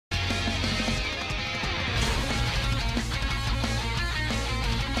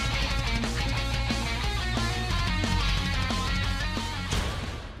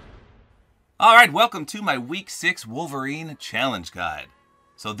Alright, welcome to my Week 6 Wolverine Challenge Guide.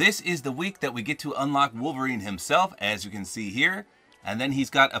 So this is the week that we get to unlock Wolverine himself, as you can see here. And then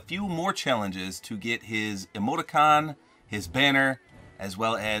he's got a few more challenges to get his emoticon, his banner, as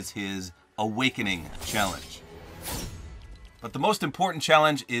well as his awakening challenge. But the most important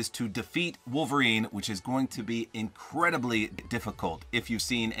challenge is to defeat Wolverine, which is going to be incredibly difficult if you've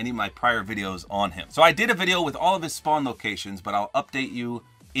seen any of my prior videos on him. So I did a video with all of his spawn locations, but I'll update you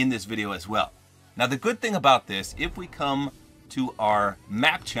in this video as well. Now the good thing about this, if we come to our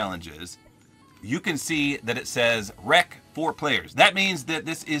map challenges, you can see that it says rec 4 players. That means that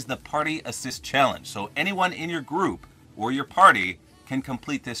this is the party assist challenge. So anyone in your group or your party can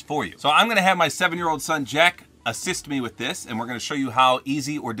complete this for you. So I'm gonna have my 7-year-old son Jack assist me with this, and we're gonna show you how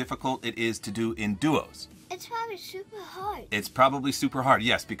easy or difficult it is to do in duos. It's probably super hard. It's probably super hard,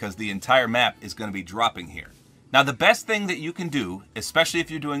 yes, because the entire map is gonna be dropping here. Now the best thing that you can do, especially if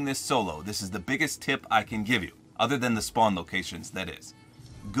you're doing this solo, this is the biggest tip I can give you, other than the spawn locations, that is.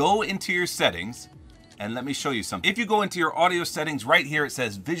 Go into your settings, and let me show you something. If you go into your audio settings, right here it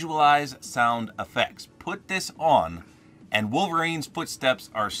says visualize sound effects. Put this on, and Wolverine's footsteps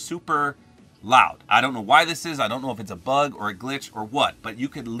are super loud. I don't know why this is, I don't know if it's a bug or a glitch or what, but you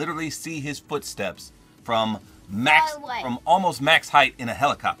could literally see his footsteps from almost max height in a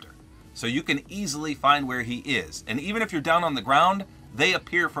helicopter. So you can easily find where he is. And even if you're down on the ground, they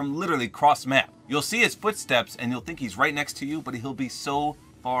appear from literally cross map. You'll see his footsteps and you'll think he's right next to you, but he'll be so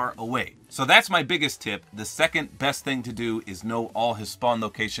far away. So that's my biggest tip. The second best thing to do is know all his spawn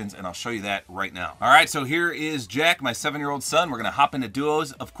locations, and I'll show you that right now. All right, so here is Jack, my 7-year-old son. We're gonna hop into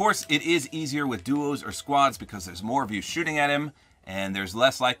duos. Of course, it is easier with duos or squads because there's more of you shooting at him, and there's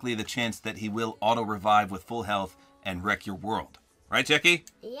less likely the chance that he will auto revive with full health and wreck your world. Right, Jackie?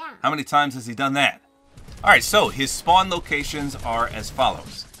 Yeah. How many times has he done that? All right, so his spawn locations are as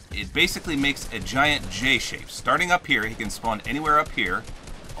follows. It basically makes a giant J shape. Starting up here, he can spawn anywhere up here,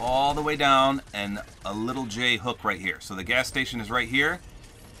 all the way down, and a little J hook right here. So the gas station is right here.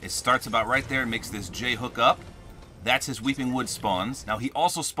 It starts about right there and makes this J hook up. That's his Weeping Wood spawns. Now he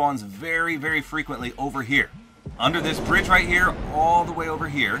also spawns very, very frequently over here. Under this bridge right here, all the way over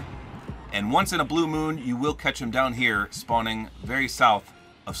here. And once in a blue moon, you will catch him down here, spawning very south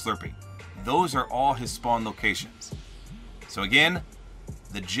of Slurpee. Those are all his spawn locations. So again,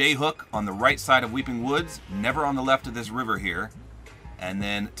 the J hook on the right side of Weeping Woods, never on the left of this river here. And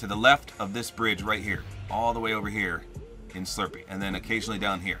then to the left of this bridge right here, all the way over here in Slurpee. And then occasionally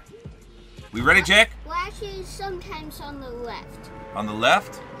down here. We ready, Jack? Well, actually, sometimes on the left. On the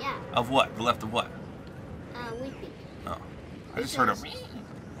left? Yeah. Of what? The left of what? Weeping. Oh, I just heard a...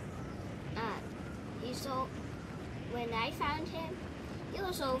 So when I found him, he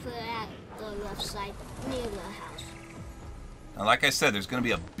was over at the left side near the house. Now, like I said, there's going to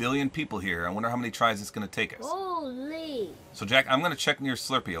be 1 billion people here. I wonder how many tries it's going to take us. Holy! So, Jack, I'm going to check near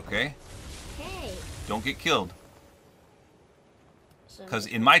Slurpee, okay? Okay. Don't get killed. Because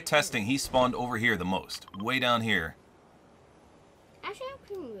in my testing, he spawned over here the most. Way down here. Actually,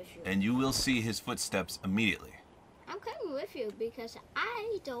 I'm coming with you. And you will see his footsteps immediately. I'm coming with you because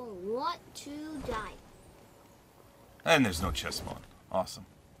I don't want to die. And there's no chest spawn. Awesome.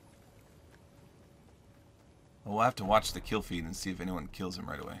 Well, we'll have to watch the kill feed and see if anyone kills him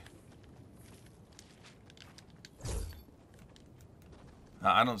right away.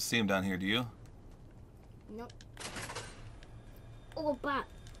 I don't see him down here, do you? Nope. Oh, but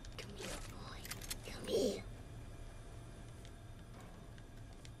come here, boy. Come here.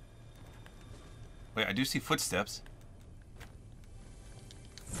 Wait, I do see footsteps.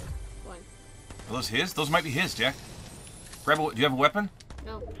 One. Are those his? Those might be his, Jack. Grab a, do you have a weapon?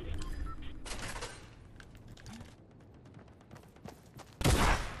 No.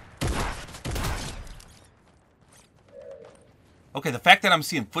 Okay, the fact that I'm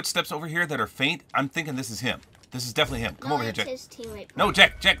seeing footsteps over here that are faint, I'm thinking this is him. This is definitely him. Come over here, Jack. His teammate. No,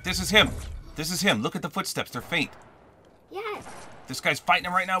 Jack, this is him. This is him. Look at the footsteps. They're faint. Yeah. This guy's fighting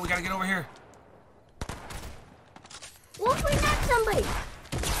him right now. We gotta get over here. Wolverine knocked somebody.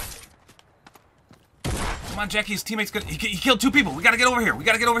 Come on, Jackie. His teammate's gonna... He killed 2 people. We gotta get over here. We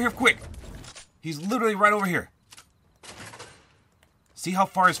gotta get over here quick. He's literally right over here. See how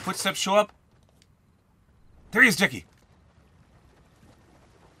far his footsteps show up? There he is, Jackie.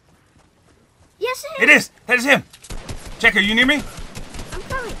 Yes, It is. That is him. Jack, are you near me? I'm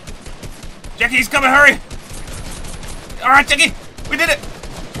coming. Jackie, he's coming. Hurry. All right, Jackie. We did it.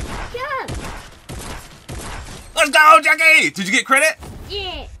 Yeah. Let's go, Jackie. Did you get credit?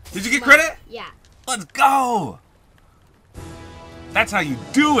 Yeah. Did you get credit? Yeah. Let's go. That's how you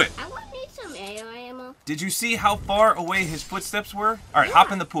do it. I want to need some AR ammo. Did you see how far away his footsteps were? All right, Yeah.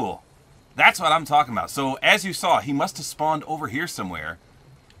 hop in the pool. That's what I'm talking about. So as you saw, he must have spawned over here somewhere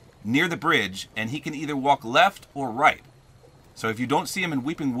near the bridge, and he can either walk left or right. So if you don't see him in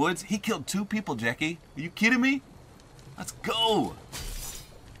Weeping Woods, he killed 2 people, Jackie. Are you kidding me? Let's go.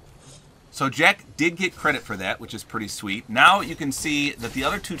 So Jack did get credit for that, which is pretty sweet. Now you can see that the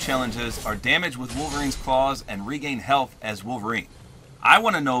other 2 challenges are damage with Wolverine's claws and regain health as Wolverine. I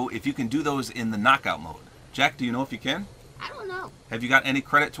want to know if you can do those in the knockout mode. Jack, do you know if you can? I don't know. Have you got any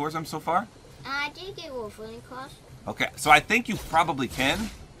credit towards them so far? I did get Wolverine claws. Okay, so I think you probably can,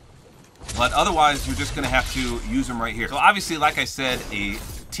 but otherwise you're just going to have to use them right here. So obviously, like I said, a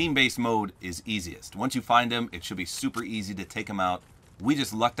team-based mode is easiest. Once you find him, it should be super easy to take him out. We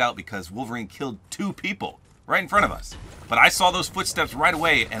just lucked out because Wolverine killed 2 people right in front of us. But I saw those footsteps right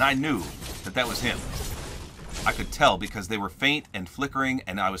away, and I knew that that was him. I could tell because they were faint and flickering,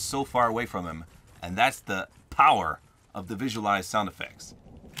 and I was so far away from him. And that's the power of the visualized sound effects.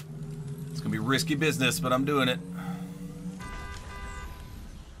 It's going to be risky business, but I'm doing it.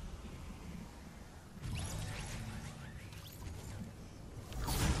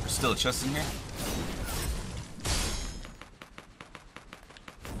 There's still a chest in here.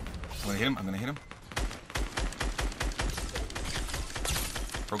 I'm going to hit him. I'm going to hit him.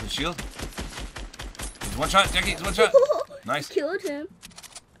 Broken shield. He's one shot, Jackie. He's one shot. Nice. Killed him.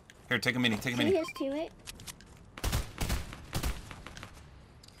 Here, take a mini. Take a See mini. his teammate?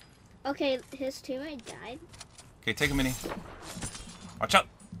 Okay, his teammate died. Okay, take a mini. Watch out.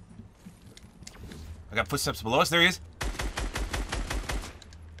 I got footsteps below us. There he is.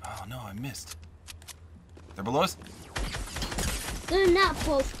 Oh, no, I missed. They're below us? They're not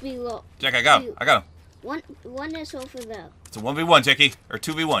both below. Jack, I got him. I got him. One is over there. It's a 1v1, Jackie. Or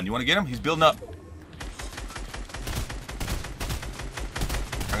 2v1. You want to get him? He's building up.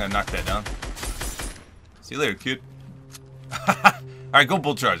 I'm going to knock that down. See you later, kid. Alright, go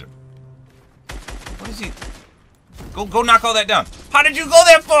bull charge him. What is he? Go knock all that down. How did you go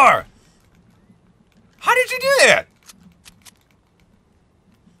that far? How did you do that?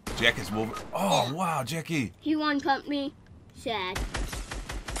 Jack is Wolverine. Oh, wow, Jackie. He one-pumped me. Sad.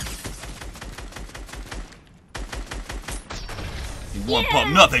 You one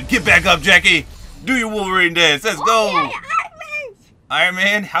pump nothing. Get back up, Jackie. Do your Wolverine dance. Let's go. Yeah, Iron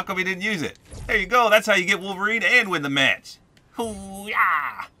Man, how come he didn't use it? There you go. That's how you get Wolverine and win the match.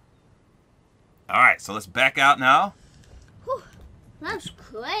 Hoo-yah! Alright, so let's back out now. Whew, that was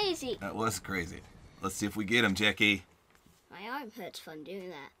crazy. That was crazy. Let's see if we get him, Jackie. My arm hurts from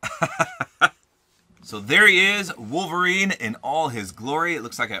doing that. So there he is, Wolverine in all his glory. It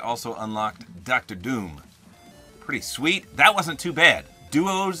looks like I also unlocked Dr. Doom. Pretty sweet. That wasn't too bad.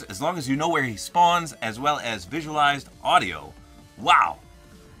 Duos, as long as you know where he spawns, as well as visualized audio. Wow.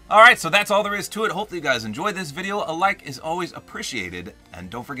 Alright, so that's all there is to it. Hopefully you guys enjoyed this video. A like is always appreciated. And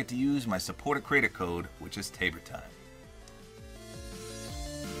don't forget to use my Support-A-Creator Code, which is Tabor time.